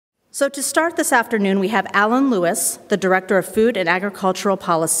So to start this afternoon, we have Alan Lewis, the Director of Food and Agricultural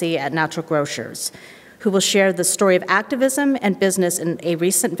Policy at Natural Grocers, who will share the story of activism and business in a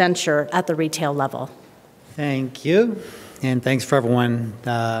recent venture at the retail level. Thank you, and thanks for everyone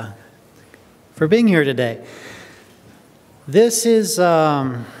for being here today. This is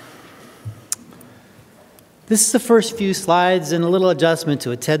the first few slides and a little adjustment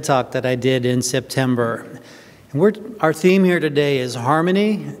to a TED Talk that I did in September. And our theme here today is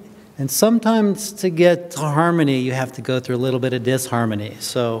harmony, and sometimes to get to harmony, you have to go through a little bit of disharmony.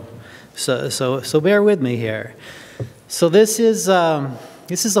 So bear with me here. So this is a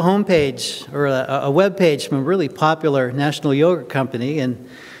homepage or a web page from a really popular national yogurt company, and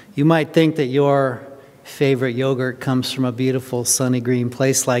you might think that your favorite yogurt comes from a beautiful sunny green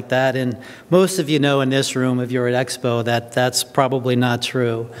place like that, and most of you know in this room, if you're at Expo, that that's probably not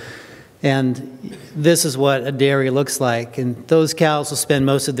true. And this is what a dairy looks like, and those cows will spend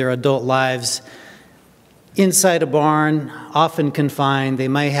most of their adult lives inside a barn, often confined. They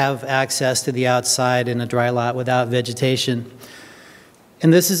might have access to the outside in a dry lot without vegetation.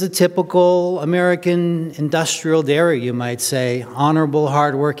 And this is a typical American industrial dairy, you might say. Honorable,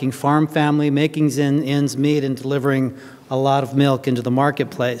 hardworking farm family, making ends meet and delivering a lot of milk into the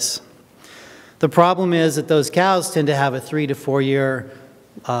marketplace. The problem is that those cows tend to have a 3 to 4 year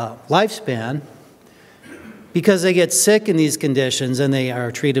lifespan because they get sick in these conditions and they are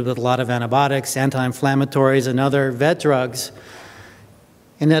treated with a lot of antibiotics, anti-inflammatories, and other vet drugs.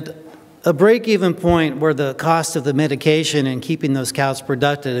 And at a break-even point where the cost of the medication and keeping those cows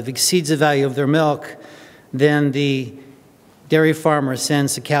productive exceeds the value of their milk, then the dairy farmer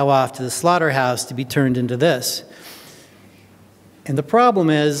sends the cow off to the slaughterhouse to be turned into this. And the problem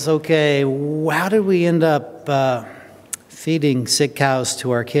is, okay, how did we end up feeding sick cows to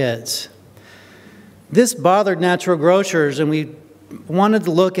our kids? This bothered Natural Grocers, and we wanted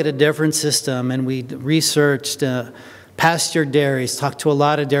to look at a different system, and we researched pastured dairies, talked to a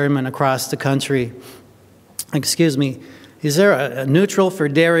lot of dairymen across the country. Excuse me, is there a neutral for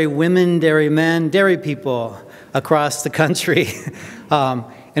dairy women, dairy men, dairy people across the country?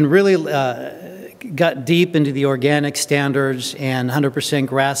 And really got deep into the organic standards and 100%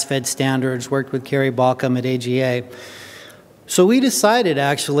 grass-fed standards, worked with Carrie Balcom at AGA. So we decided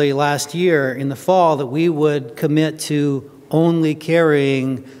actually last year in the fall that we would commit to only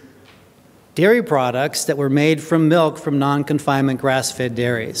carrying dairy products that were made from milk from non-confinement grass-fed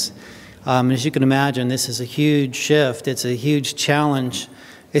dairies. As you can imagine, this is a huge shift. It's a huge challenge,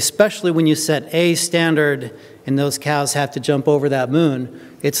 especially when you set a standard and those cows have to jump over that moon.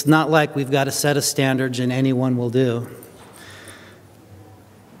 It's not like we've got a set of standards and anyone will do.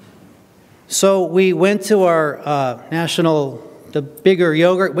 So we went to our the bigger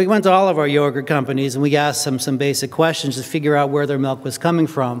yogurt, we went to all of our yogurt companies and we asked them some basic questions to figure out where their milk was coming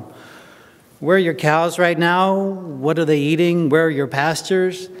from. Where are your cows right now? What are they eating? Where are your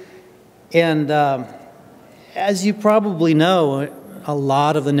pastures? And as you probably know, a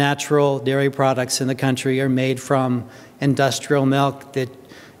lot of the natural dairy products in the country are made from industrial milk that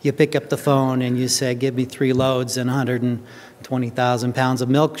you pick up the phone and you say, give me 3 loads and 120,000 pounds of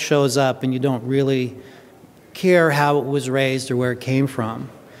milk shows up and you don't really care how it was raised or where it came from.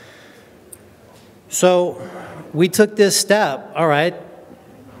 So we took this step. All right,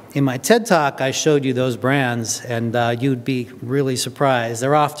 in my TED Talk, I showed you those brands, and you'd be really surprised.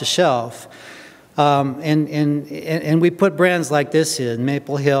 They're off the shelf. And we put brands like this in,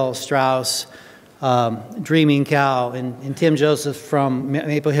 Maple Hill, Strauss, Dreaming Cow, and Tim Joseph from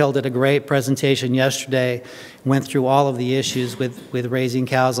Maple Hill did a great presentation yesterday, went through all of the issues with raising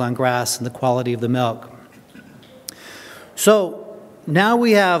cows on grass and the quality of the milk. So now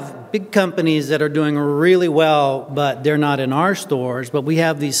we have big companies that are doing really well, but they're not in our stores, but we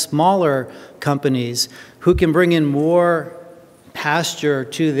have these smaller companies who can bring in more pasture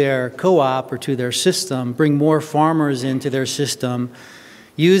to their co-op or to their system, bring more farmers into their system,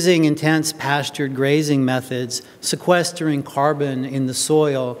 using intense pastured grazing methods, sequestering carbon in the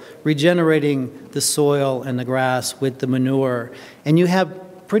soil, regenerating the soil and the grass with the manure. And you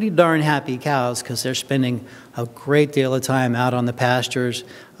have pretty darn happy cows because they're spending a great deal of time out on the pastures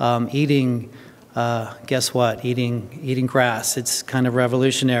eating, guess what, eating grass. It's kind of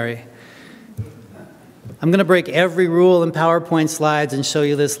revolutionary. I'm going to break every rule in PowerPoint slides and show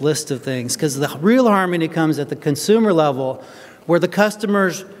you this list of things because the real harmony comes at the consumer level where the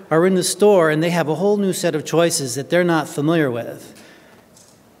customers are in the store and they have a whole new set of choices that they're not familiar with.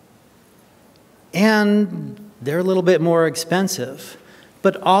 And they're a little bit more expensive.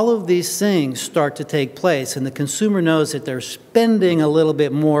 But all of these things start to take place and the consumer knows that they're spending a little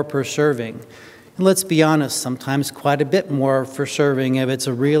bit more per serving. let's be honest, sometimes quite a bit more for serving if it's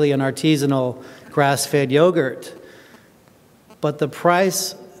really an artisanal grass-fed yogurt. But the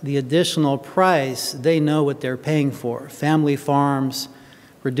price, the additional price, they know what they're paying for. Family farms,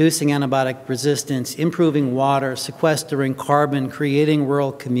 reducing antibiotic resistance, improving water, sequestering carbon, creating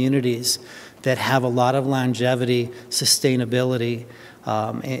rural communities that have a lot of longevity, sustainability,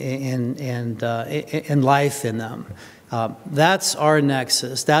 and life in them. That's our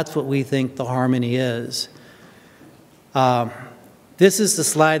nexus. That's what we think the harmony is. This is the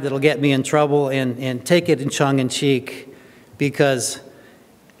slide that'll get me in trouble, and take it in tongue-in-cheek, because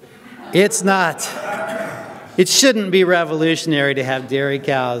it's not, it shouldn't be revolutionary to have dairy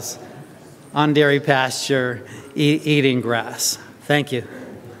cows on dairy pasture eating grass. Thank you.